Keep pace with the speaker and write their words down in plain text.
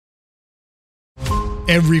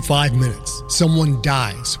Every 5 minutes, someone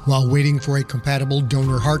dies while waiting for a compatible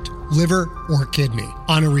donor heart, liver, or kidney.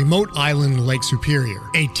 On a remote island in Lake Superior,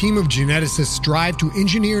 a team of geneticists strive to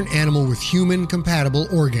engineer an animal with human-compatible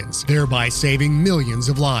organs, thereby saving millions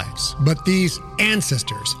of lives. But these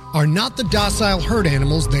ancestors are not the docile herd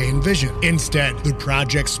animals they envision. Instead, the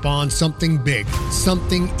project spawns something big,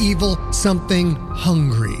 something evil, something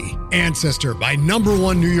hungry. Ancestor by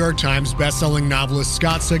 #1 New York Times bestselling novelist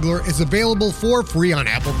Scott Sigler is available for free on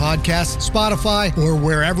Apple Podcasts, Spotify, or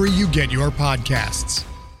wherever you get your podcasts.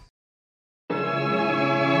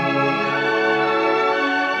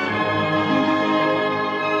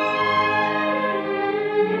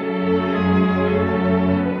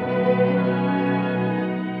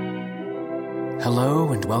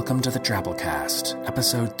 Hello and welcome to the Drabblecast,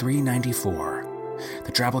 episode 394.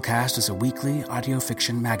 The Drabblecast is a weekly audio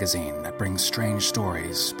fiction magazine that brings strange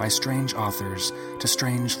stories by strange authors to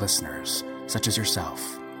strange listeners, such as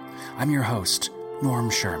yourself. I'm your host,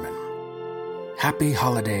 Norm Sherman. Happy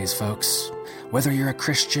holidays, folks. Whether you're a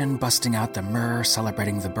Christian busting out the myrrh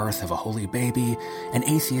celebrating the birth of a holy baby, an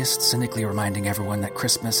atheist cynically reminding everyone that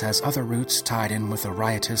Christmas has other roots tied in with a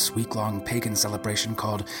riotous week-long pagan celebration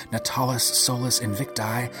called Natalis Solis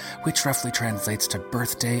Invicti, which roughly translates to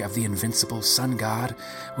Birthday of the Invincible Sun God,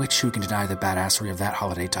 which who can deny the badassery of that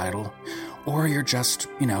holiday title? Or you're just,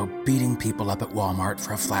 beating people up at Walmart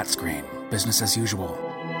for a flat screen, business as usual.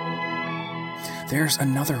 There's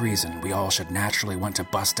another reason we all should naturally want to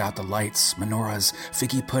bust out the lights, menorahs,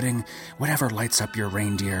 figgy pudding, whatever lights up your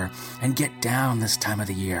reindeer, and get down this time of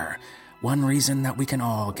the year. One reason that we can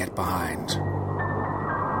all get behind.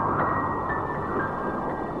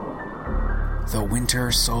 The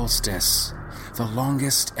winter solstice. The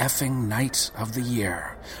longest effing night of the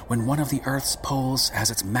year, when one of the Earth's poles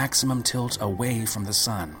has its maximum tilt away from the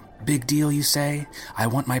sun. Big deal, you say? I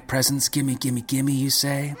want my presents, gimme, gimme, gimme, you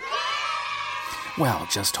say? Well,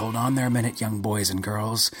 just hold on there a minute, young boys and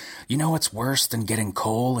girls. You know what's worse than getting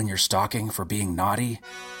coal in your stocking for being naughty?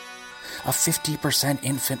 A 50%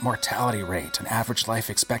 infant mortality rate, an average life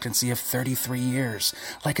expectancy of 33 years,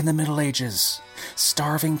 like in the Middle Ages.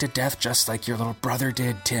 Starving to death just like your little brother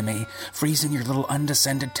did, Timmy, freezing your little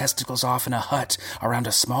undescended testicles off in a hut around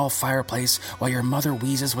a small fireplace while your mother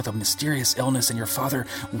wheezes with a mysterious illness and your father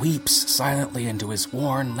weeps silently into his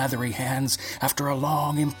worn, leathery hands after a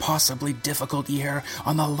long, impossibly difficult year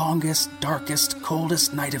on the longest, darkest,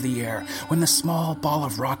 coldest night of the year, when the small ball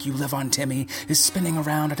of rock you live on, Timmy, is spinning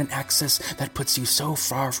around at an axis that puts you so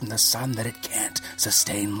far from the sun that it can't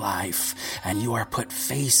sustain life, and you are put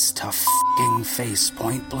face to f***ing face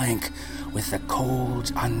point blank with the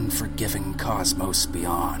cold, unforgiving cosmos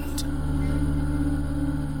beyond.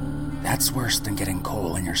 That's worse than getting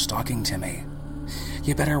coal in your stocking, Timmy.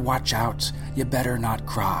 You better watch out, you better not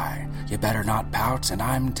cry, you better not pout, and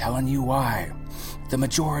I'm telling you why. The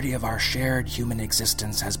majority of our shared human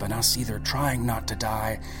existence has been us either trying not to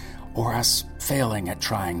die or us failing at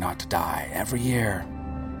trying not to die every year.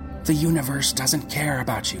 The universe doesn't care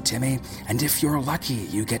about you, Timmy, and if you're lucky,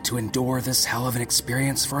 you get to endure this hell of an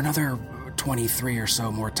experience for another 23 or so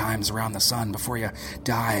more times around the sun before you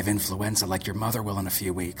die of influenza like your mother will in a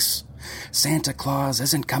few weeks. Santa Claus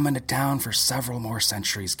isn't coming to town for several more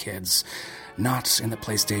centuries, kids. Not in the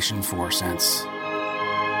PlayStation 4 sense.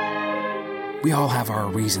 We all have our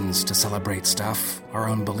reasons to celebrate stuff, our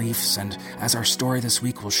own beliefs, and as our story this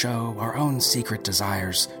week will show, our own secret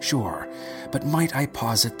desires, sure. But might I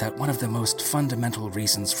posit that one of the most fundamental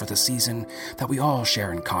reasons for the season that we all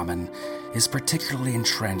share in common is particularly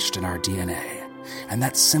entrenched in our DNA, and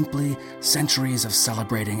that's simply centuries of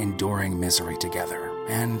celebrating enduring misery together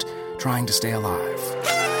and trying to stay alive.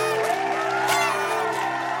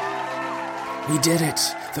 We did it!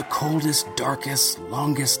 The coldest, darkest,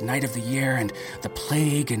 longest night of the year, and the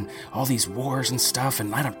plague, and all these wars and stuff,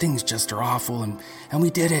 and things just are awful, and we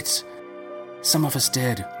did it. Some of us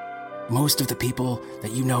did. Most of the people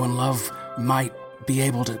that you know and love might be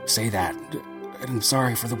able to say that. And I'm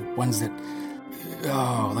sorry for the ones that...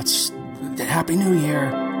 Happy New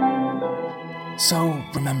Year! So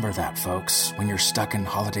remember that, folks, when you're stuck in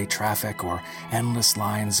holiday traffic or endless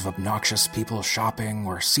lines of obnoxious people shopping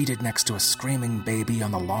or seated next to a screaming baby on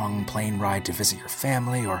the long plane ride to visit your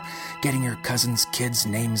family or getting your cousin's kids'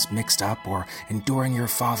 names mixed up or enduring your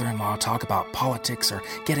father-in-law talk about politics or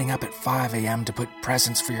getting up at 5 a.m. to put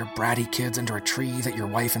presents for your bratty kids under a tree that your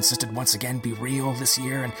wife insisted once again be real this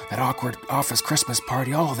year and that awkward office Christmas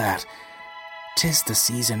party, all that. 'Tis the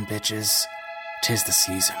season, bitches. 'Tis the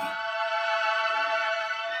season.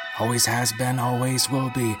 Always has been, always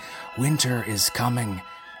will be. Winter is coming,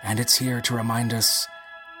 and it's here to remind us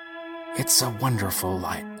it's a wonderful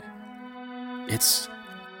light. It's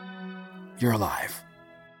you're alive.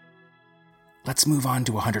 Let's move on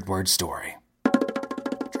to a 100-word story.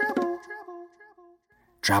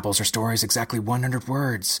 Drabbles are stories exactly 100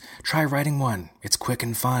 words. Try writing one. It's quick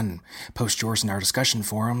and fun. Post yours in our discussion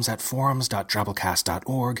forums at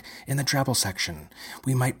forums.drabblecast.org in the Drabble section.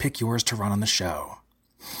 We might pick yours to run on the show.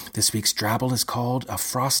 This week's Drabble is called A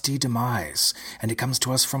Frosty Demise, and it comes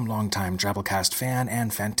to us from longtime Drabblecast fan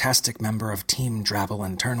and fantastic member of Team Drabble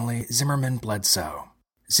internally, Zimmerman Bledsoe.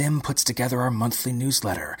 Zim puts together our monthly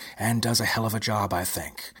newsletter and does a hell of a job, I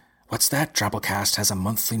think. What's that? Drabblecast has a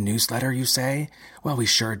monthly newsletter, you say? Well, we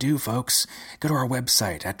sure do, folks. Go to our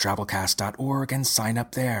website at drabblecast.org and sign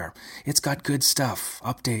up there. It's got good stuff,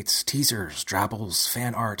 updates, teasers, drabbles,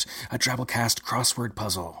 fan art, a Drabblecast crossword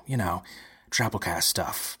puzzle, Drabblecast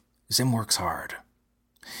stuff. Zim works hard.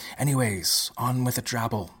 Anyways, on with the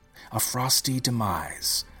Drabble. A Frosty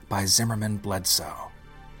Demise by Zimmerman Bledsoe.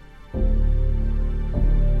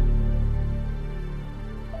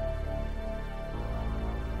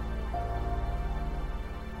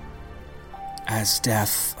 As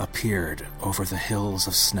death appeared over the hills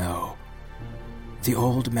of snow, the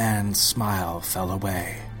old man's smile fell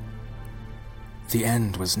away. The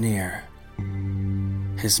end was near.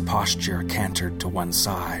 His posture cantered to one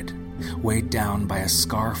side, weighed down by a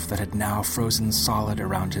scarf that had now frozen solid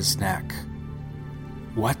around his neck.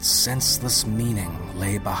 What senseless meaning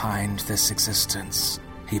lay behind this existence,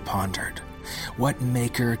 he pondered. What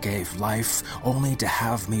maker gave life only to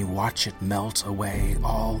have me watch it melt away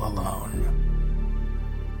all alone?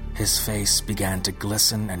 His face began to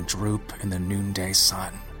glisten and droop in the noonday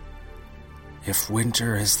sun. If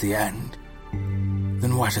winter is the end,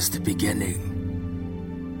 then what is the beginning?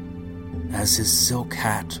 As his silk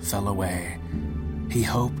hat fell away, he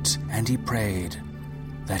hoped and he prayed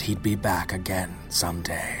that he'd be back again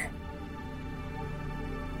someday.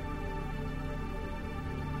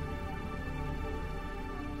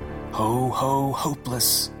 Ho, ho,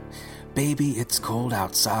 hopeless. Baby, it's cold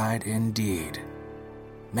outside indeed.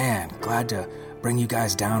 Man, glad to bring you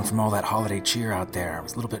guys down from all that holiday cheer out there. It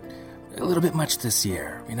was a little bit much this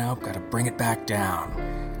year, gotta bring it back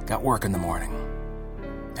down. Got work in the morning.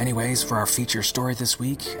 Anyways, for our feature story this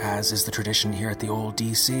week, as is the tradition here at the old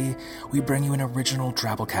DC, we bring you an original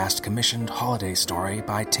Drabblecast commissioned holiday story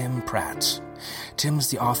by Tim Pratt. Tim's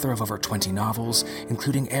the author of over 20 novels,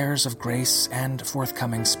 including Heirs of Grace and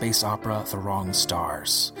forthcoming space opera The Wrong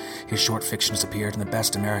Stars. His short fictions appeared in the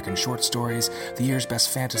Best American Short Stories, the year's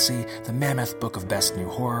Best Fantasy, the Mammoth Book of Best New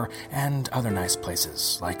Horror, and other nice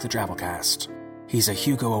places, like the Drabblecast. He's a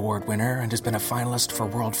Hugo Award winner and has been a finalist for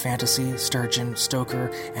World Fantasy, Sturgeon,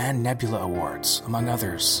 Stoker, and Nebula Awards, among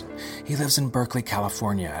others. He lives in Berkeley,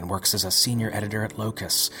 California, and works as a senior editor at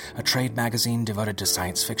Locus, a trade magazine devoted to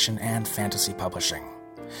science fiction and fantasy publishing.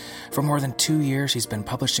 For more than 2 years, he's been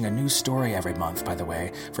publishing a new story every month, by the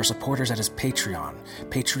way, for supporters at his Patreon,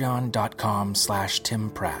 patreon.com/Tim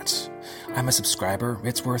Pratt. I'm a subscriber.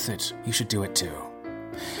 It's worth it. You should do it too.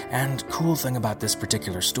 And cool thing about this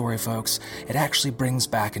particular story, folks, it actually brings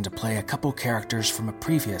back into play a couple characters from a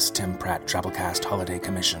previous Tim Pratt Drabblecast holiday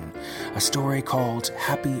commission, a story called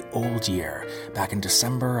Happy Old Year, back in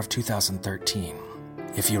December of 2013.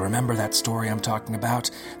 If you remember that story I'm talking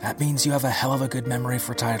about, that means you have a hell of a good memory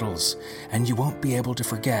for titles, and you won't be able to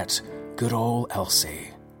forget good old Elsie.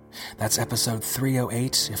 That's episode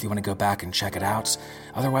 308 if you want to go back and check it out.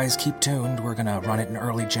 Otherwise, keep tuned. We're going to run it in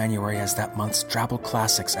early January as that month's Drabble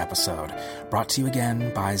Classics episode, brought to you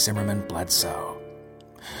again by Zimmerman Bledsoe.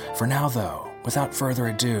 For now, though, without further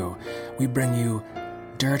ado, we bring you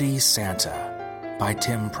Dirty Santa by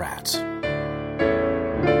Tim Pratt.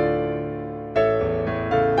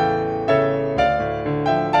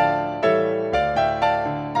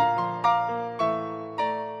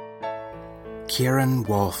 Kieran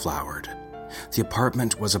wallflowered. The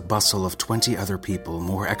apartment was a bustle of 20 other people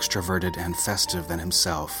more extroverted and festive than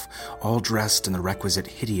himself, all dressed in the requisite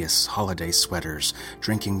hideous holiday sweaters,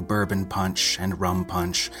 drinking bourbon punch and rum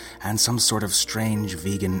punch, and some sort of strange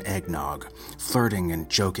vegan eggnog, flirting and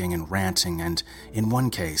joking and ranting, and, in one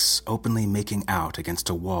case, openly making out against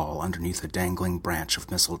a wall underneath a dangling branch of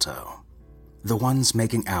mistletoe. The ones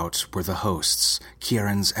making out were the hosts,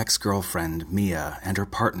 Kieran's ex-girlfriend, Mia, and her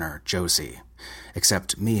partner, Josie.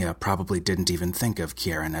 Except Mia probably didn't even think of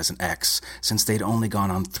Kieran as an ex, since they'd only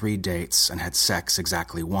gone on 3 dates and had sex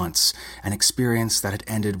exactly once, an experience that had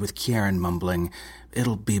ended with Kieran mumbling,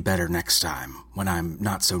 "It'll be better next time, when I'm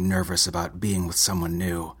not so nervous about being with someone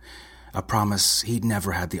new," a promise he'd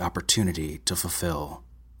never had the opportunity to fulfill.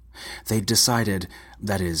 They'd decided,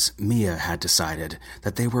 that is, Mia had decided,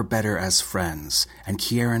 that they were better as friends, and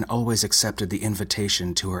Kieran always accepted the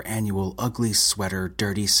invitation to her annual ugly sweater,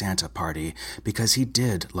 dirty Santa party because he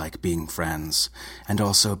did like being friends, and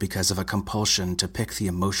also because of a compulsion to pick the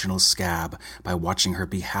emotional scab by watching her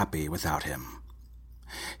be happy without him.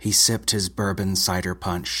 He sipped his bourbon cider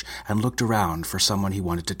punch and looked around for someone he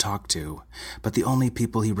wanted to talk to, but the only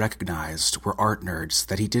people he recognized were art nerds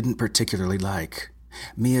that he didn't particularly like.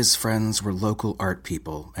 Mia's friends were local art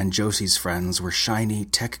people, and Josie's friends were shiny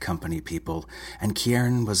tech company people, and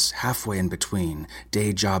Kieran was halfway in between,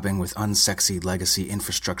 day-jobbing with unsexy legacy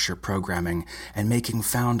infrastructure programming and making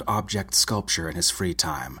found object sculpture in his free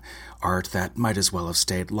time, art that might as well have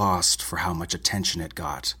stayed lost for how much attention it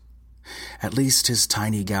got. At least his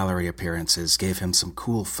tiny gallery appearances gave him some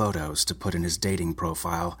cool photos to put in his dating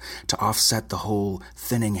profile to offset the whole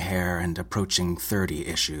thinning hair and approaching 30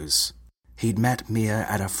 issues. He'd met Mia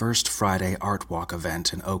at a First Friday Art Walk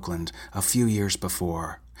event in Oakland a few years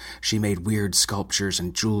before. She made weird sculptures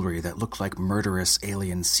and jewelry that looked like murderous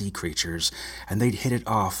alien sea creatures, and they'd hit it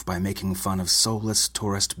off by making fun of soulless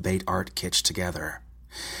tourist bait art kitsch together.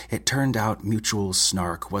 It turned out mutual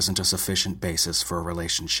snark wasn't a sufficient basis for a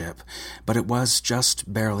relationship, but it was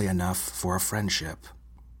just barely enough for a friendship.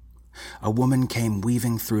 A woman came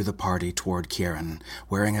weaving through the party toward Kieran,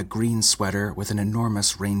 wearing a green sweater with an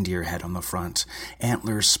enormous reindeer head on the front,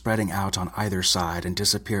 antlers spreading out on either side and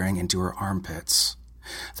disappearing into her armpits.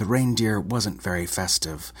 The reindeer wasn't very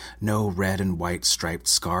festive, no red and white striped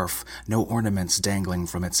scarf, no ornaments dangling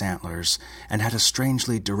from its antlers, and had a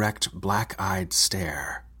strangely direct black-eyed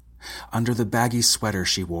stare. Under the baggy sweater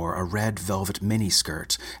she wore a red velvet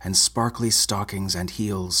miniskirt and sparkly stockings and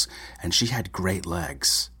heels, and she had great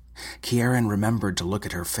legs. Kieran remembered to look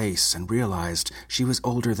at her face and realized she was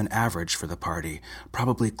older than average for the party,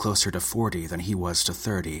 probably closer to 40 than he was to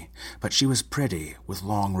 30, but she was pretty, with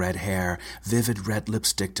long red hair, vivid red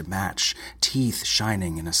lipstick to match, teeth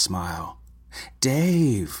shining in a smile.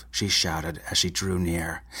 "Dave!" she shouted as she drew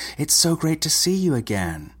near. "It's so great to see you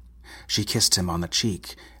again." She kissed him on the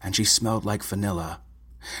cheek, and she smelled like vanilla.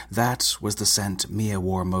 That was the scent Mia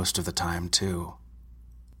wore most of the time, too.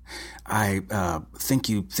 I think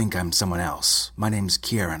you think I'm someone else. My name's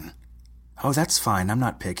Kieran." "Oh, that's fine. I'm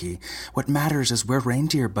not picky. What matters is we're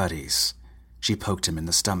reindeer buddies." She poked him in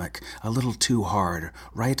the stomach, a little too hard,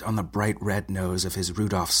 right on the bright red nose of his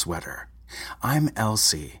Rudolph sweater. "I'm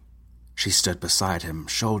Elsie." She stood beside him,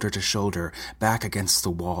 shoulder to shoulder, back against the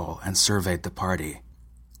wall, and surveyed the party.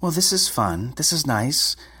 "Well, this is fun. This is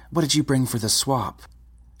nice. What did you bring for the swap?"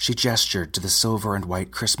 She gestured to the silver and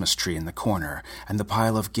white Christmas tree in the corner and the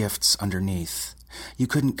pile of gifts underneath. You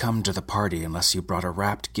couldn't come to the party unless you brought a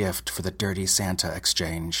wrapped gift for the dirty Santa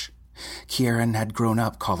exchange. Kieran had grown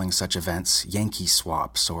up calling such events Yankee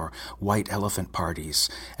swaps or white elephant parties,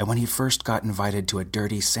 and when he first got invited to a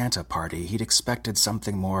dirty Santa party, he'd expected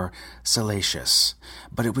something more salacious.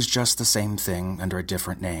 But it was just the same thing under a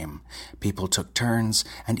different name. People took turns,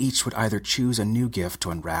 and each would either choose a new gift to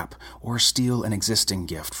unwrap or steal an existing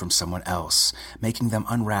gift from someone else, making them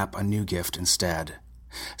unwrap a new gift instead.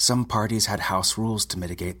 Some parties had house rules to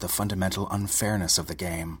mitigate the fundamental unfairness of the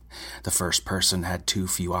game. The first person had too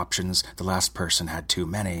few options, the last person had too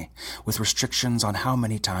many, with restrictions on how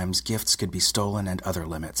many times gifts could be stolen and other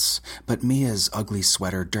limits. But Mia's ugly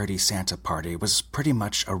sweater dirty Santa party was pretty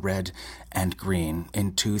much a red and green,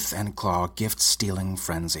 in tooth and claw gift-stealing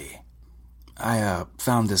frenzy. I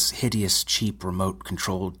found this hideous, cheap,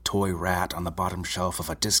 remote-controlled toy rat on the bottom shelf of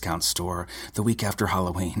a discount store the week after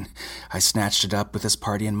Halloween. I snatched it up with this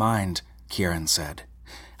party in mind, Kieran said.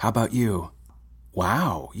 How about you?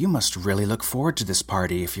 Wow, you must really look forward to this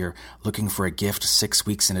party if you're looking for a gift 6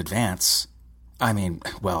 weeks in advance. I mean,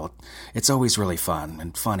 well, it's always really fun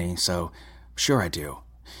and funny, so sure I do.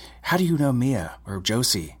 How do you know Mia or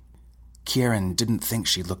Josie? Kieran didn't think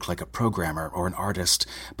she looked like a programmer or an artist,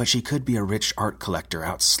 but she could be a rich art collector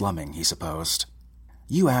out slumming, he supposed.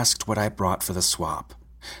 You asked what I brought for the swap.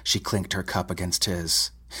 She clinked her cup against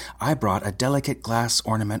his. I brought a delicate glass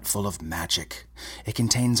ornament full of magic. It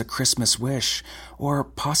contains a Christmas wish, or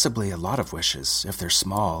possibly a lot of wishes, if they're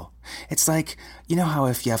small. It's like, you know how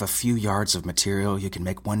if you have a few yards of material, you can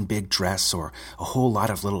make one big dress or a whole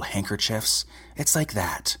lot of little handkerchiefs? It's like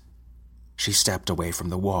that. She stepped away from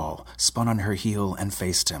the wall, spun on her heel, and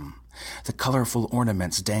faced him. The colorful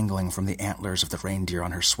ornaments dangling from the antlers of the reindeer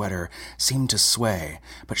on her sweater seemed to sway,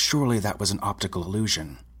 but surely that was an optical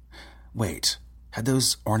illusion. Wait, had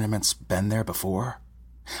those ornaments been there before?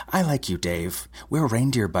 I like you, Dave. We're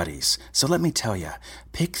reindeer buddies, so let me tell you,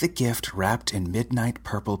 pick the gift wrapped in midnight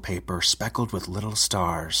purple paper speckled with little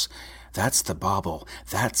stars. That's the bauble.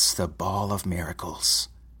 That's the ball of miracles.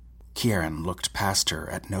 Kieran looked past her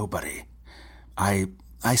at nobody. I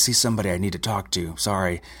see somebody I need to talk to.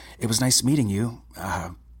 Sorry. It was nice meeting you.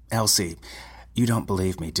 Elsie, you don't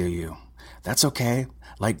believe me, do you? That's okay.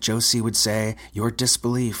 Like Josie would say, your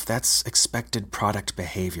disbelief, that's expected product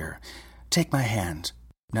behavior. Take my hand.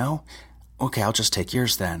 No? Okay, I'll just take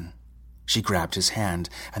yours then. She grabbed his hand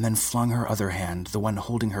and then flung her other hand, the one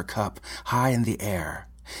holding her cup, high in the air.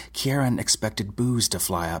 Kieran expected booze to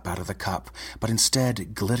fly up out of the cup, but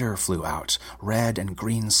instead glitter flew out, red and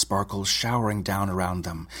green sparkles showering down around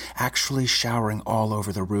them, actually showering all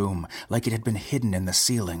over the room, like it had been hidden in the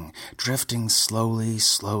ceiling, drifting slowly,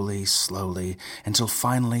 slowly, slowly, until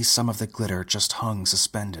finally some of the glitter just hung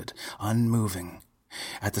suspended, unmoving.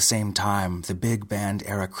 At the same time, the big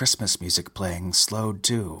band-era Christmas music playing slowed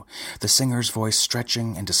too, the singer's voice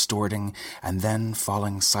stretching and distorting, and then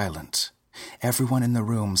falling silent. Everyone in the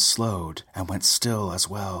room slowed and went still as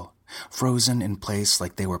well, frozen in place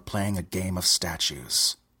like they were playing a game of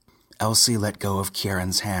statues. Elsie let go of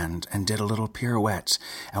Kieran's hand and did a little pirouette,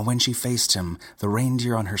 and when she faced him, the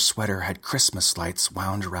reindeer on her sweater had Christmas lights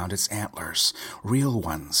wound around its antlers, real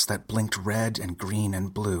ones that blinked red and green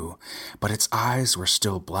and blue, but its eyes were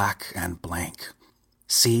still black and blank.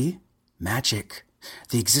 See? Magic.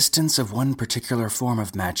 The existence of one particular form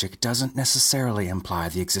of magic doesn't necessarily imply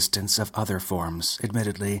the existence of other forms,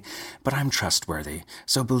 admittedly, but I'm trustworthy,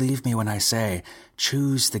 so believe me when I say,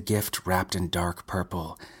 choose the gift wrapped in dark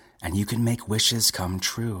purple, and you can make wishes come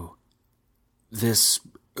true.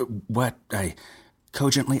 What? I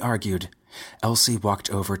cogently argued. Elsie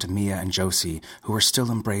walked over to Mia and Josie, who were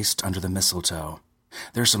still embraced under the mistletoe.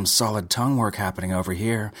 There's some solid tongue work happening over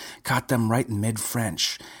here. Caught them right in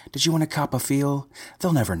mid-French. Did you want to cop a feel?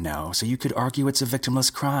 They'll never know, so you could argue it's a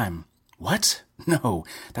victimless crime. What? No,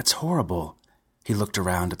 that's horrible. He looked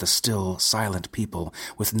around at the still, silent people,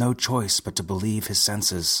 with no choice but to believe his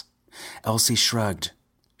senses. Elsie shrugged.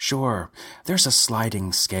 Sure, there's a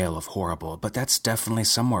sliding scale of horrible, but that's definitely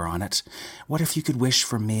somewhere on it. What if you could wish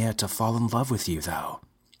for Mia to fall in love with you, though?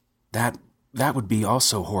 That would be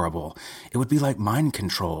also horrible. It would be like mind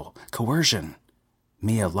control, coercion.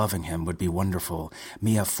 Mia loving him would be wonderful.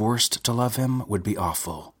 Mia forced to love him would be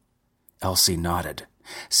awful. Elsie nodded.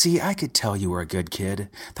 See, I could tell you were a good kid.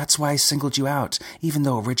 That's why I singled you out, even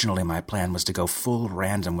though originally my plan was to go full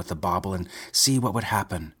random with the bauble and see what would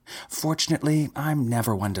happen. Fortunately, I'm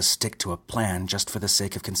never one to stick to a plan just for the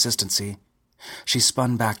sake of consistency. She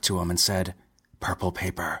spun back to him and said, "Purple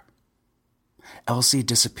paper." Elsie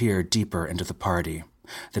disappeared deeper into the party.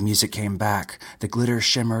 The music came back, the glitter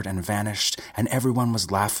shimmered and vanished, and everyone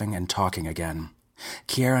was laughing and talking again.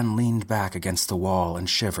 Kieran leaned back against the wall and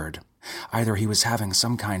shivered. Either he was having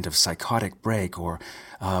some kind of psychotic break or,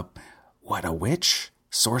 a witch?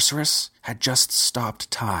 Sorceress? Had just stopped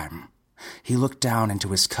time. He looked down into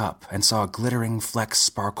his cup and saw glittering flecks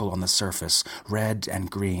sparkle on the surface, red and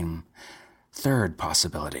green. Third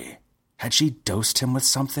possibility. Had she dosed him with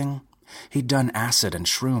something? He'd done acid and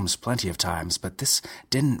shrooms plenty of times, but this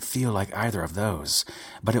didn't feel like either of those.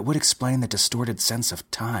 But it would explain the distorted sense of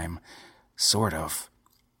time. Sort of.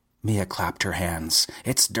 Mia clapped her hands.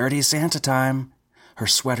 It's Dirty Santa time. Her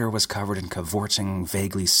sweater was covered in cavorting,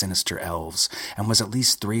 vaguely sinister elves, and was at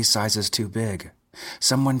least 3 sizes too big.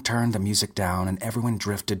 Someone turned the music down, and everyone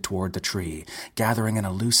drifted toward the tree, gathering in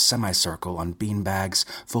a loose semicircle on beanbags,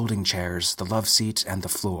 folding chairs, the love seat, and the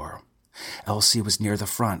floor. Elsie was near the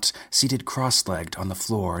front, seated cross-legged on the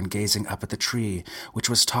floor and gazing up at the tree, which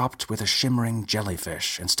was topped with a shimmering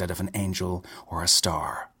jellyfish instead of an angel or a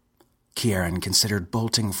star. Kieran considered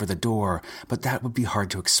bolting for the door, but that would be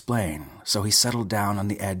hard to explain, so he settled down on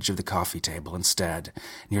the edge of the coffee table instead,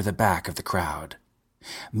 near the back of the crowd.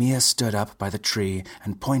 Mia stood up by the tree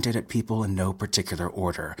and pointed at people in no particular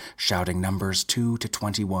order, shouting numbers 2 to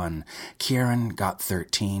 21. Kieran got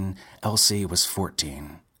 13, Elsie was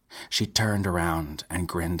 14. She turned around and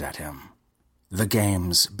grinned at him. The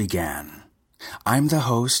games began. I'm the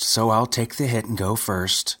host, so I'll take the hit and go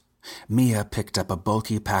first. Mia picked up a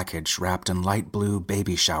bulky package wrapped in light blue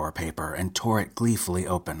baby shower paper and tore it gleefully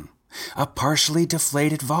open. A partially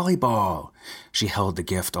deflated volleyball! She held the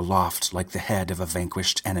gift aloft like the head of a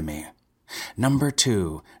vanquished enemy. Number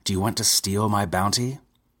 2, do you want to steal my bounty?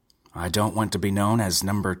 I don't want to be known as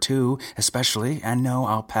number 2, especially, and no,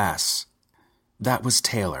 I'll pass. That was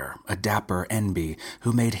Taylor, a dapper NB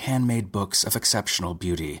who made handmade books of exceptional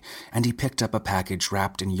beauty, and he picked up a package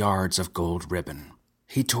wrapped in yards of gold ribbon.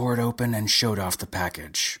 He tore it open and showed off the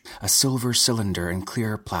package, a silver cylinder in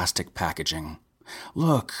clear plastic packaging.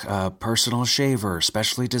 Look, a personal shaver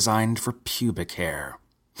specially designed for pubic hair.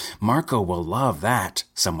 "Marco will love that,"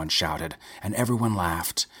 someone shouted, and everyone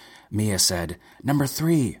laughed. Mia said, "Number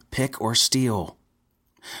 3, pick or steal."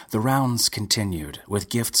 The rounds continued, with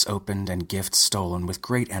gifts opened and gifts stolen with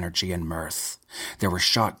great energy and mirth. There were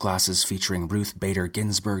shot glasses featuring Ruth Bader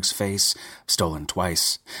Ginsburg's face, stolen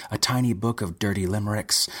twice, a tiny book of dirty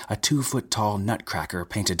limericks, a 2-foot-tall nutcracker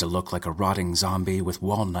painted to look like a rotting zombie with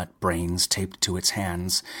walnut brains taped to its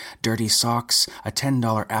hands, dirty socks, a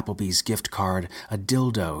 $10 Applebee's gift card, a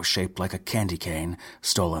dildo shaped like a candy cane,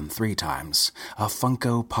 stolen 3 times, a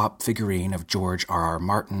Funko Pop figurine of George R.R.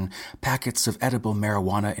 Martin, packets of edible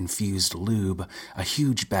marijuana-infused lube, a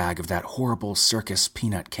huge bag of that horrible circus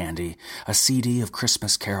peanut candy, a CD of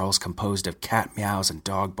Christmas carols composed of cat meows and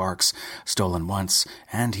dog barks, stolen once,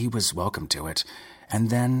 and he was welcome to it.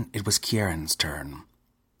 And then it was Kieran's turn.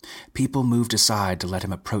 People moved aside to let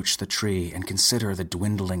him approach the tree and consider the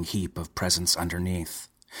dwindling heap of presents underneath.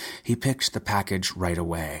 He picked the package right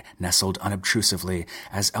away, nestled unobtrusively,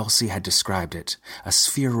 as Elsie had described it, a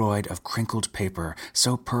spheroid of crinkled paper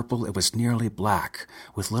so purple it was nearly black,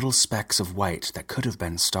 with little specks of white that could have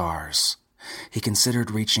been stars. He considered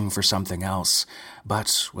reaching for something else,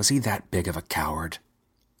 but was he that big of a coward?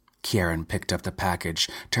 Kieran picked up the package,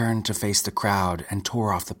 turned to face the crowd, and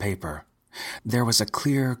tore off the paper. There was a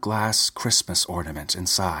clear glass Christmas ornament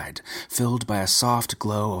inside, filled by a soft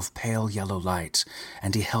glow of pale yellow light,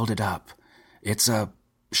 and he held it up. "It's a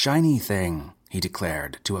shiny thing," he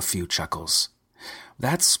declared, to a few chuckles.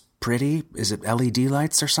 "That's pretty. Is it LED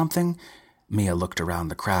lights or something?" Mia looked around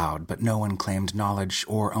the crowd, but no one claimed knowledge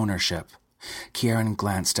or ownership. Kieran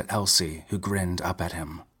glanced at Elsie, who grinned up at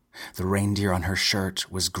him. The reindeer on her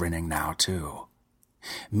shirt was grinning now, too.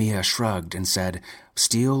 Mia shrugged and said,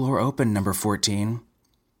 "Steal or open, number 14.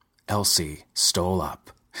 Elsie stole up.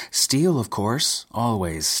 "Steal, of course.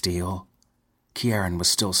 Always steal." Kieran was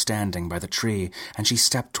still standing by the tree, and she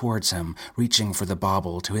stepped towards him, reaching for the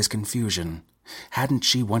bauble to his confusion. Hadn't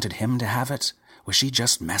she wanted him to have it? Was she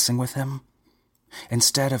just messing with him?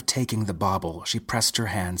 Instead of taking the bauble, she pressed her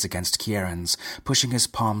hands against Kieran's, pushing his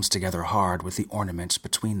palms together hard with the ornament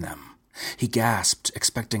between them. He gasped,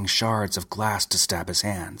 expecting shards of glass to stab his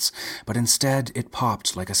hands, but instead it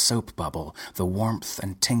popped like a soap bubble. The warmth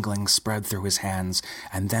and tingling spread through his hands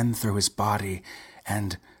and then through his body,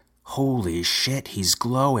 and, "Holy shit, he's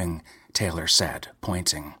glowing," Taylor said,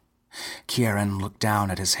 pointing. Kieran looked down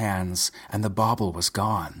at his hands, and the bauble was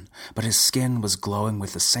gone, but his skin was glowing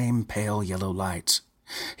with the same pale yellow light.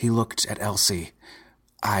 He looked at Elsie.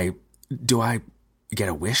 Do I get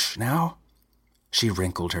a wish now?" She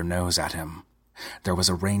wrinkled her nose at him. There was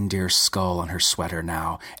a reindeer skull on her sweater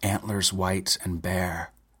now, antlers white and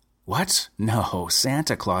bare. "What? No,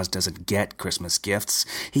 Santa Claus doesn't get Christmas gifts.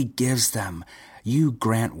 He gives them. You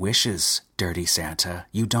grant wishes, dirty Santa.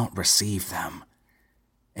 You don't receive them."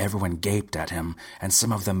 Everyone gaped at him, and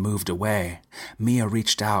some of them moved away. Mia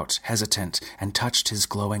reached out, hesitant, and touched his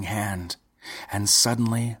glowing hand. And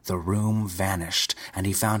suddenly the room vanished, and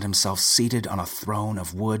he found himself seated on a throne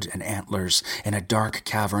of wood and antlers in a dark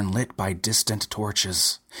cavern lit by distant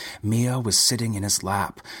torches. Mia was sitting in his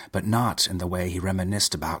lap, but not in the way he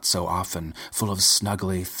reminisced about so often, full of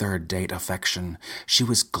snuggly third-date affection. She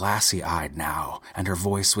was glassy-eyed now, and her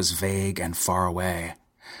voice was vague and far away.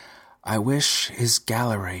 "I wish his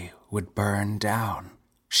gallery would burn down,"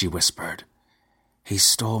 she whispered. "He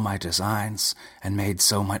stole my designs and made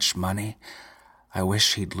so much money. I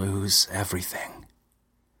wish he'd lose everything."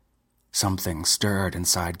 Something stirred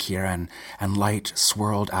inside Kieran, and light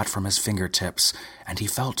swirled out from his fingertips, and he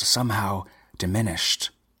felt somehow diminished.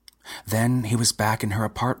 Then he was back in her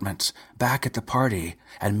apartment, back at the party,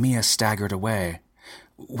 and Mia staggered away.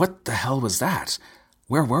 "What the hell was that?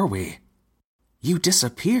 Where were we?" "You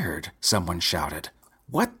disappeared," someone shouted.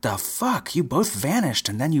 "What the fuck? You both vanished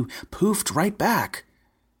and then you poofed right back."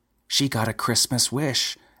 "She got a Christmas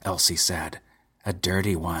wish," Elsie said. "A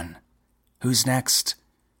dirty one." "Who's next?"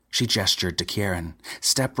 She gestured to Kieran.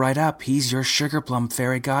 "Step right up. He's your sugar plum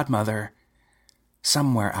fairy godmother."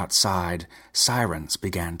 Somewhere outside, sirens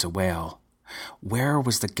began to wail. Where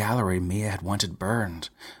was the gallery Mia had wanted burned?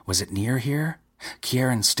 Was it near here?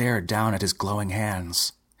 Kieran stared down at his glowing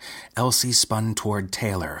hands. Elsie spun toward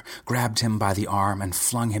Taylor, grabbed him by the arm, and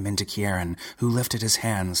flung him into Kieran, who lifted his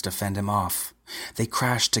hands to fend him off. They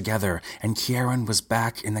crashed together, and Kieran was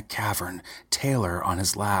back in the cavern, Taylor on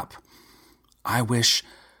his lap. I wish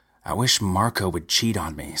Marco would cheat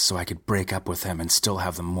on me so I could break up with him and still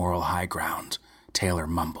have the moral high ground," Taylor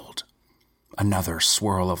mumbled. Another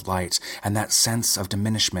swirl of light, and that sense of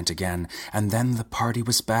diminishment again, and then the party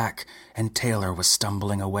was back, and Taylor was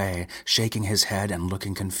stumbling away, shaking his head and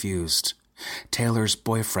looking confused. Taylor's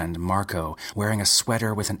boyfriend, Marco, wearing a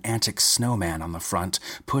sweater with an antic snowman on the front,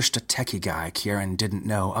 pushed a techie guy Kieran didn't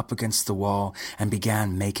know up against the wall and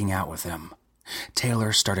began making out with him.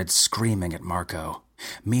 Taylor started screaming at Marco.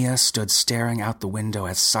 Mia stood staring out the window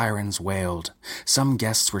as sirens wailed. Some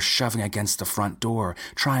guests were shoving against the front door,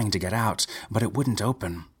 trying to get out, but it wouldn't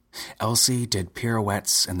open. Elsie did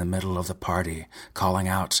pirouettes in the middle of the party, calling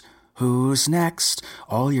out, "Who's next?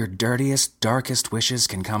 All your dirtiest, darkest wishes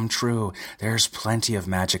can come true. There's plenty of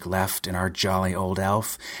magic left in our jolly old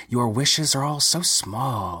elf. Your wishes are all so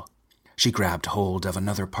small." She grabbed hold of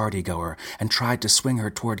another partygoer and tried to swing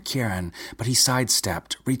her toward Kieran, but he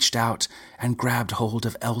sidestepped, reached out, and grabbed hold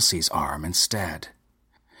of Elsie's arm instead.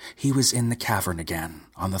 He was in the cavern again,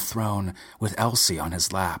 on the throne, with Elsie on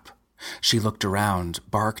his lap. She looked around,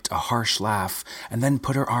 barked a harsh laugh, and then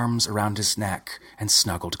put her arms around his neck and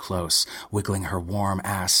snuggled close, wiggling her warm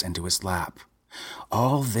ass into his lap.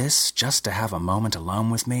 "All this just to have a moment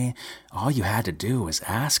alone with me? All you had to do was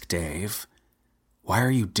ask, Dave." "Why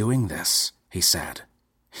are you doing this?" he said.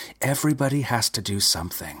 "Everybody has to do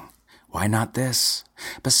something. Why not this?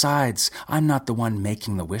 Besides, I'm not the one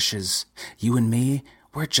making the wishes. You and me,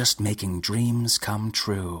 we're just making dreams come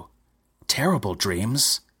true." "Terrible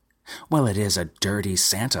dreams." "Well, it is a dirty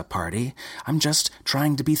Santa party. I'm just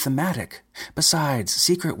trying to be thematic. Besides,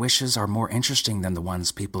 secret wishes are more interesting than the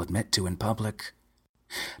ones people admit to in public.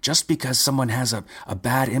 Just because someone has a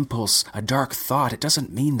bad impulse, a dark thought, it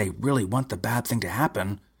doesn't mean they really want the bad thing to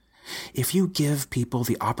happen. If you give people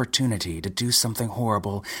the opportunity to do something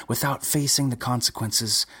horrible without facing the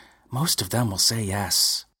consequences, most of them will say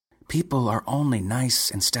yes. People are only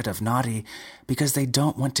nice instead of naughty because they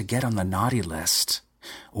don't want to get on the naughty list.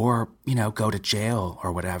 Or, go to jail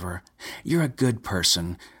or whatever. You're a good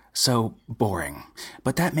person, so boring.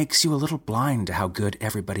 But that makes you a little blind to how good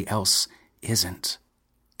everybody else isn't.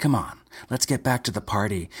 Come on, let's get back to the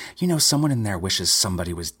party. Someone in there wishes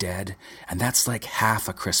somebody was dead, and that's like half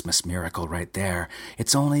a Christmas miracle right there.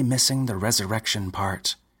 It's only missing the resurrection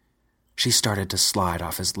part." She started to slide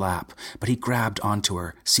off his lap, but he grabbed onto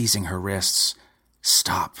her, seizing her wrists.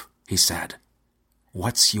 "Stop," he said.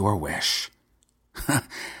 "What's your wish?"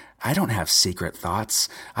 "I don't have secret thoughts.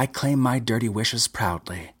 I claim my dirty wishes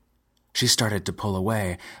proudly." She started to pull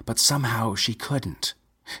away, but somehow she couldn't.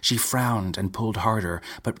 She frowned and pulled harder,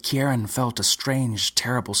 but Kieran felt a strange,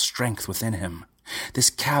 terrible strength within him. This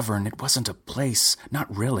cavern, it wasn't a place,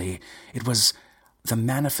 not really. It was the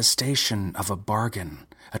manifestation of a bargain,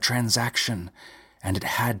 a transaction, and it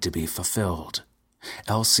had to be fulfilled.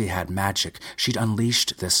 Elsie had magic. She'd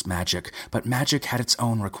unleashed this magic, but magic had its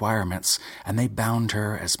own requirements, and they bound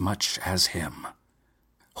her as much as him.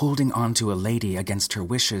 Holding on to a lady against her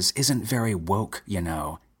wishes isn't very woke,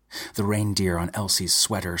 The reindeer on Elsie's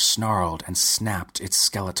sweater snarled and snapped its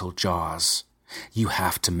skeletal jaws. "You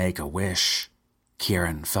have to make a wish."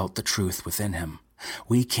 Kieran felt the truth within him.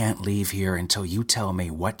 "We can't leave here until you tell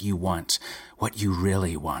me what you want, what you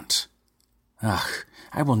really want." "Ugh,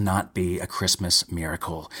 I will not be a Christmas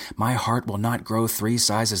miracle. My heart will not grow 3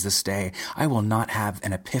 sizes this day. I will not have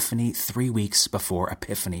an epiphany 3 weeks before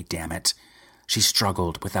Epiphany, damn it." She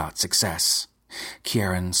struggled without success.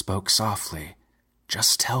 Kieran spoke softly.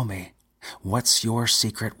 "Just tell me, what's your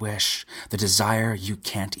secret wish, the desire you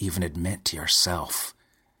can't even admit to yourself?"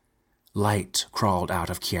 Light crawled out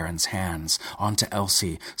of Kieran's hands onto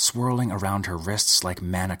Elsie, swirling around her wrists like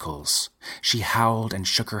manacles. She howled and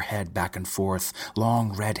shook her head back and forth,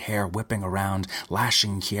 long red hair whipping around,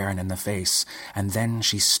 lashing Kieran in the face, and then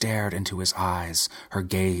she stared into his eyes, her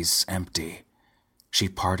gaze empty. She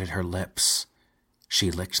parted her lips.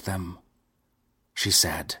 She licked them. She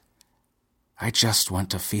said, "I just want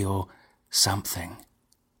to feel something."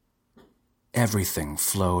 Everything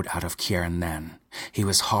flowed out of Kieran then. He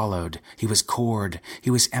was hollowed, he was cored, he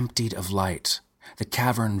was emptied of light. The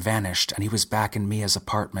cavern vanished, and he was back in Mia's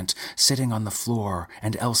apartment, sitting on the floor,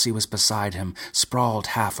 and Elsie was beside him, sprawled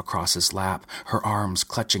half across his lap, her arms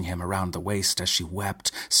clutching him around the waist as she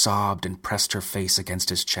wept, sobbed, and pressed her face against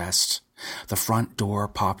his chest. The front door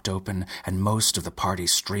popped open, and most of the party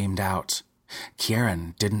streamed out.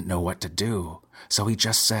 Kieran didn't know what to do, so he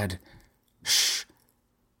just said, "Shh,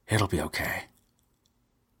 it'll be okay."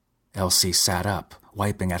 Elsie sat up,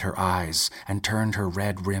 wiping at her eyes, and turned her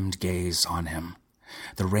red-rimmed gaze on him.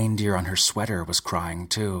 The reindeer on her sweater was crying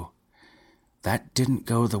too. That didn't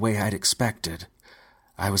go the way I'd expected.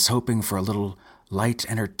 I was hoping for a little light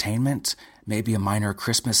entertainment, maybe a minor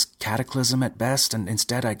Christmas cataclysm at best, and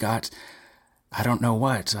instead I got, I don't know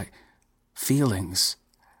what, feelings.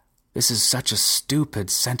 This is such a stupid,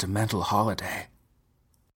 sentimental holiday.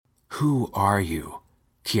 "Who are you?"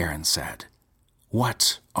 Kieran said.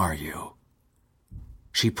 "What are you?"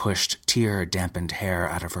 She pushed tear-dampened hair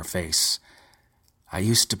out of her face. I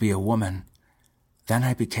used to be a woman. Then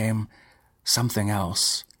I became something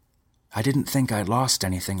else. I didn't think I'd lost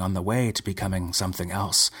anything on the way to becoming something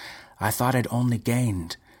else. I thought I'd only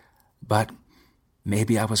gained. But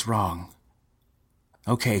maybe I was wrong.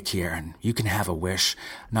 Okay, Kieran, you can have a wish.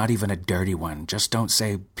 Not even a dirty one. Just don't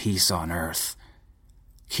say peace on earth.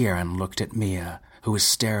 Kieran looked at Mia, who was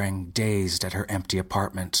staring dazed at her empty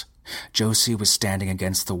apartment. Josie was standing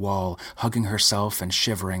against the wall, hugging herself and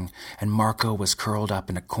shivering, and Marco was curled up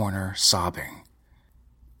in a corner, sobbing.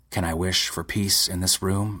 Can I wish for peace in this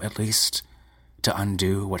room, at least? To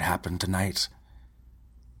undo what happened tonight?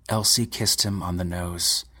 Elsie kissed him on the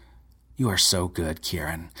nose. You are so good,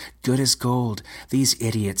 Kieran. Good as gold. These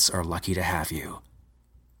idiots are lucky to have you.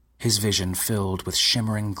 His vision filled with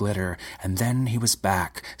shimmering glitter, and then he was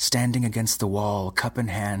back, standing against the wall, cup in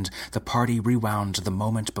hand, the party rewound to the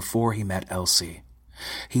moment before he met Elsie.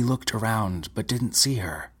 He looked around, but didn't see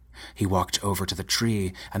her. He walked over to the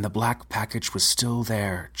tree, and the black package was still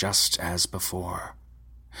there, just as before.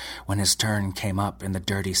 When his turn came up in the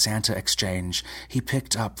Dirty Santa exchange, he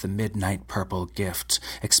picked up the midnight purple gift,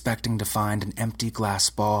 expecting to find an empty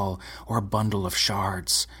glass ball or a bundle of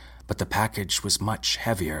shards. But the package was much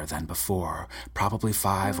heavier than before, probably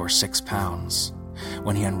 5 or 6 pounds.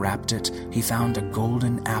 When he unwrapped it, he found a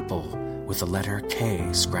golden apple with the letter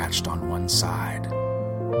K scratched on one side.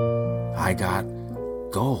 I got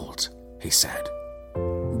gold, he said.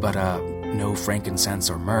 But, no frankincense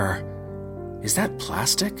or myrrh. Is that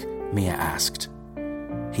plastic? Mia asked.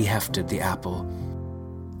 He hefted the apple.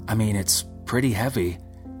 I mean, it's pretty heavy.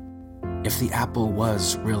 If the apple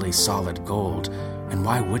was really solid gold, and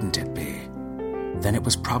why wouldn't it be? Then it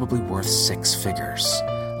was probably worth 6 figures,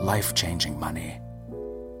 life-changing money.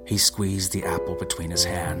 He squeezed the apple between his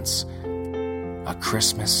hands. A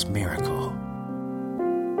Christmas miracle.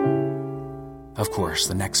 Of course,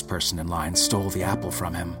 the next person in line stole the apple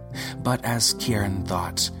from him, but as Kieran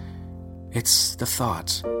thought, it's the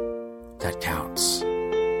thought that counts.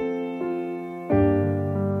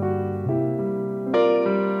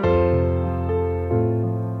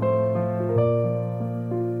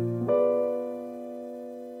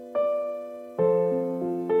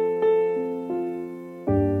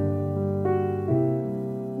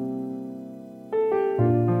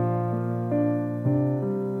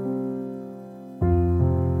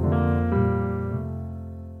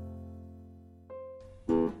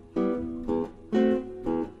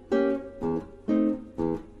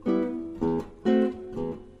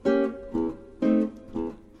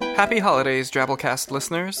 Happy holidays, Drabblecast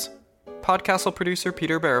listeners. Podcastle producer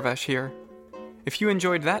Peter Baravesh here. If you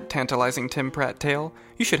enjoyed that tantalizing Tim Pratt tale,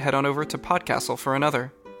 you should head on over to Podcastle for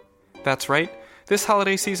another. That's right, this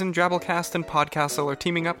holiday season Drabblecast and Podcastle are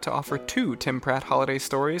teaming up to offer 2 Tim Pratt holiday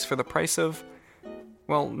stories for the price of,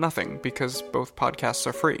 well, nothing, because both podcasts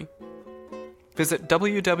are free. Visit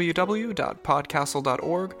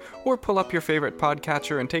www.podcastle.org or pull up your favorite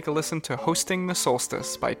podcatcher and take a listen to Hosting the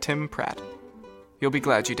Solstice by Tim Pratt. You'll be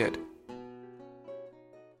glad you did.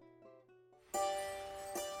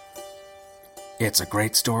 It's a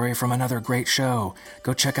great story from another great show.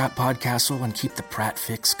 Go check out Podcastle and keep the Pratt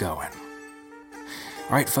fix going.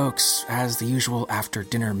 All right, folks, as the usual after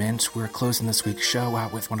dinner mint, we're closing this week's show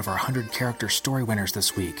out with one of our 100-character story winners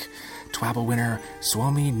this week, Twabble winner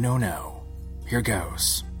Suomi Nono. Here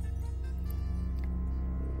goes.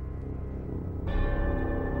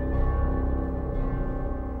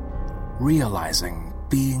 Realizing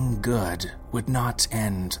being good would not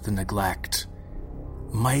end the neglect,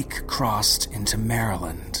 Mike crossed into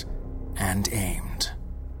Maryland and aimed.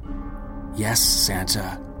 Yes,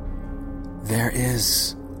 Santa, there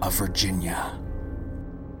is a Virginia.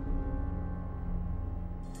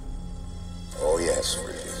 Oh yes,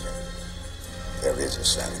 Virginia, there is a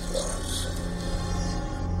Santa Claus.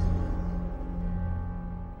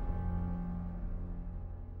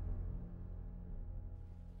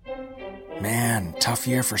 Man, tough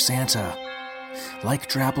year for Santa. Like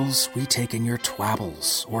Drabbles, we take in your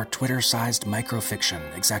twabbles, or Twitter-sized microfiction,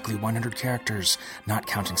 exactly 100 characters, not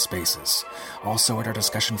counting spaces. Also at our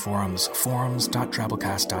discussion forums,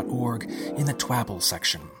 forums.drabblecast.org, in the Twabble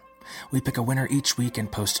section. We pick a winner each week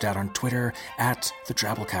and post it out on Twitter at the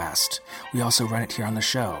Drabblecast. We also run it here on the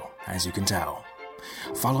show, as you can tell.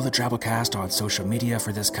 Follow the Drabblecast on social media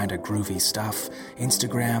for this kind of groovy stuff.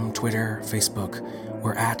 Instagram, Twitter, Facebook.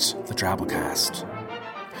 We're at the Drabblecast.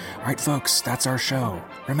 All right, folks, that's our show.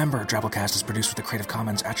 Remember, Drabblecast is produced with a Creative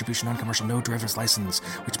Commons Attribution Non-Commercial No Derivatives license,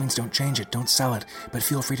 which means don't change it, don't sell it, but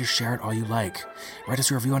feel free to share it all you like. Write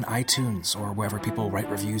us a review on iTunes or wherever people write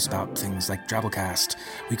reviews about things like Drabblecast.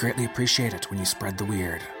 We greatly appreciate it when you spread the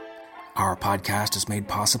weird. Our podcast is made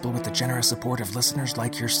possible with the generous support of listeners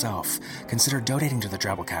like yourself. Consider donating to the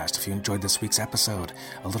Drabblecast if you enjoyed this week's episode.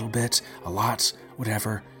 A little bit, a lot,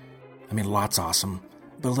 whatever. I mean, a lot's awesome,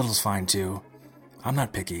 but a little's fine too. I'm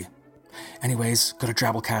not picky. Anyways, go to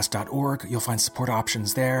drabblecast.org. You'll find support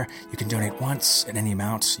options there. You can donate once at any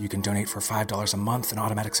amount. You can donate for $5 a month, an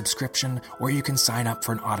automatic subscription, or you can sign up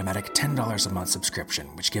for an automatic $10 a month subscription,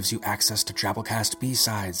 which gives you access to Drabblecast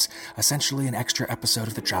B-Sides, essentially an extra episode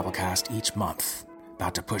of the Drabblecast each month.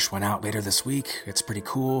 About to push one out later this week. It's pretty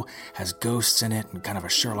cool, has ghosts in it and kind of a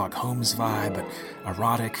Sherlock Holmes vibe, but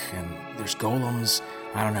erotic, and there's golems.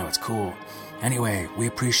 I don't know, it's cool. Anyway, we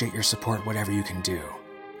appreciate your support, whatever you can do.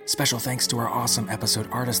 Special thanks to our awesome episode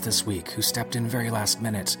artist this week, who stepped in very last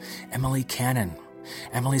minute, Emily Cannon.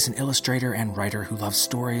 Emily's an illustrator and writer who loves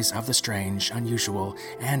stories of the strange, unusual,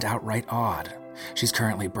 and outright odd. She's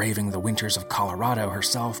currently braving the winters of Colorado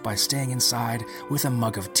herself by staying inside with a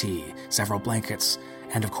mug of tea, several blankets,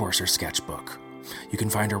 and of course her sketchbook. You can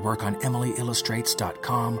find her work on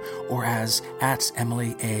emilyillustrates.com or as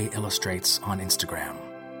 @EmilyAIllustrates on Instagram.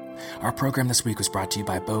 Our program this week was brought to you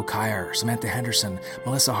by Bo Kyer, Samantha Henderson,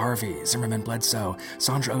 Melissa Harvey, Zimmerman Bledsoe,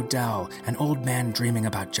 Sandra Odell, An Old Man Dreaming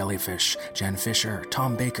About Jellyfish, Jen Fisher,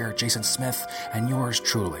 Tom Baker, Jason Smith, and yours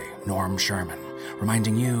truly, Norm Sherman,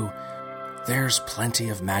 reminding you, there's plenty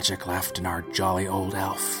of magic left in our jolly old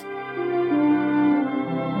elf.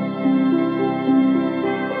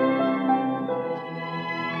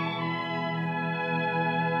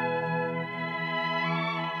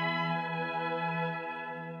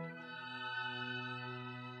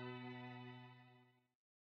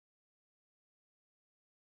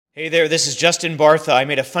 Hey there, this is Justin Bartha. I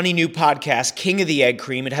made a funny new podcast, King of the Egg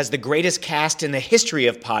Cream. It has the greatest cast in the history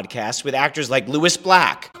of podcasts with actors like Louis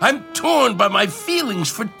Black. I'm torn by my feelings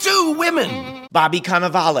for two women. Bobby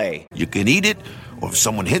Cannavale. You can eat it, or if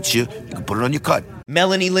someone hits you, you can put it on your cut.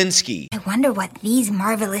 Melanie Linsky. I wonder what these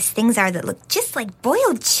marvelous things are that look just like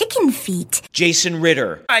boiled chicken feet. Jason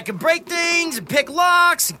Ritter. I can break things and pick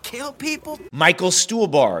locks and kill people. Michael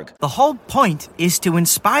Stuhlbarg. The whole point is to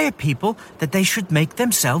inspire people that they should make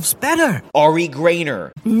themselves better. Ari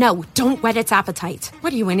Grainer. No, don't whet its appetite.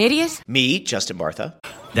 What are you, an idiot? Me, Justin Bartha.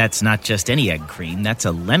 That's not just any egg cream, that's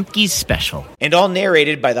a Lemke's special. And all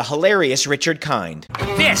narrated by the hilarious Richard Kind.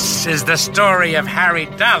 This is the story of Harry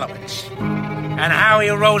Dalowitz and how he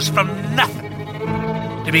rose from nothing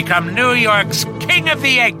to become New York's King of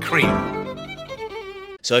the Egg Cream.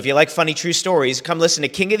 So if you like funny true stories, come listen to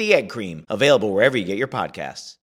King of the Egg Cream, available wherever you get your podcasts.